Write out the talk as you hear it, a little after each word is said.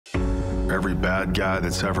Every bad guy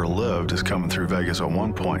that's ever lived is coming through Vegas at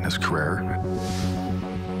one point in his career.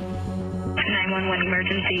 911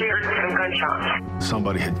 emergency. We heard some gunshots.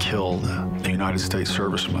 Somebody had killed a United States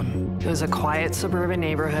serviceman. It was a quiet suburban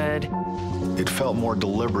neighborhood. It felt more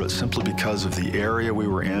deliberate simply because of the area we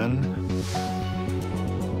were in.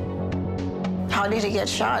 How did he get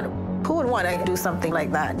shot? Who would want to do something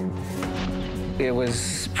like that? It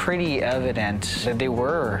was pretty evident that they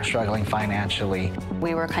were struggling financially.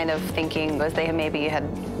 We were kind of thinking that they maybe had,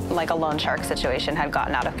 like a loan shark situation, had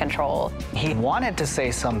gotten out of control. He wanted to say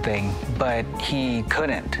something, but he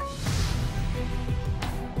couldn't.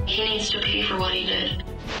 He needs to pay for what he did.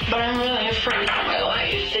 But I'm really afraid for my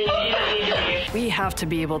life. And he doesn't need to pay. We have to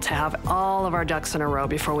be able to have all of our ducks in a row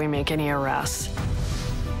before we make any arrests.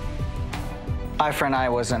 Eye for an eye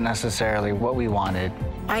wasn't necessarily what we wanted.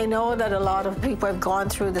 I know that a lot of people have gone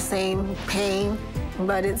through the same pain,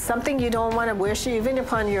 but it's something you don't want to wish even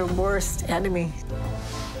upon your worst enemy.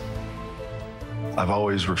 I've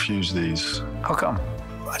always refused these. How come?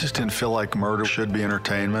 I just didn't feel like murder should be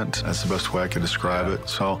entertainment. That's the best way I could describe it.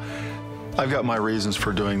 So I've got my reasons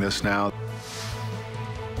for doing this now.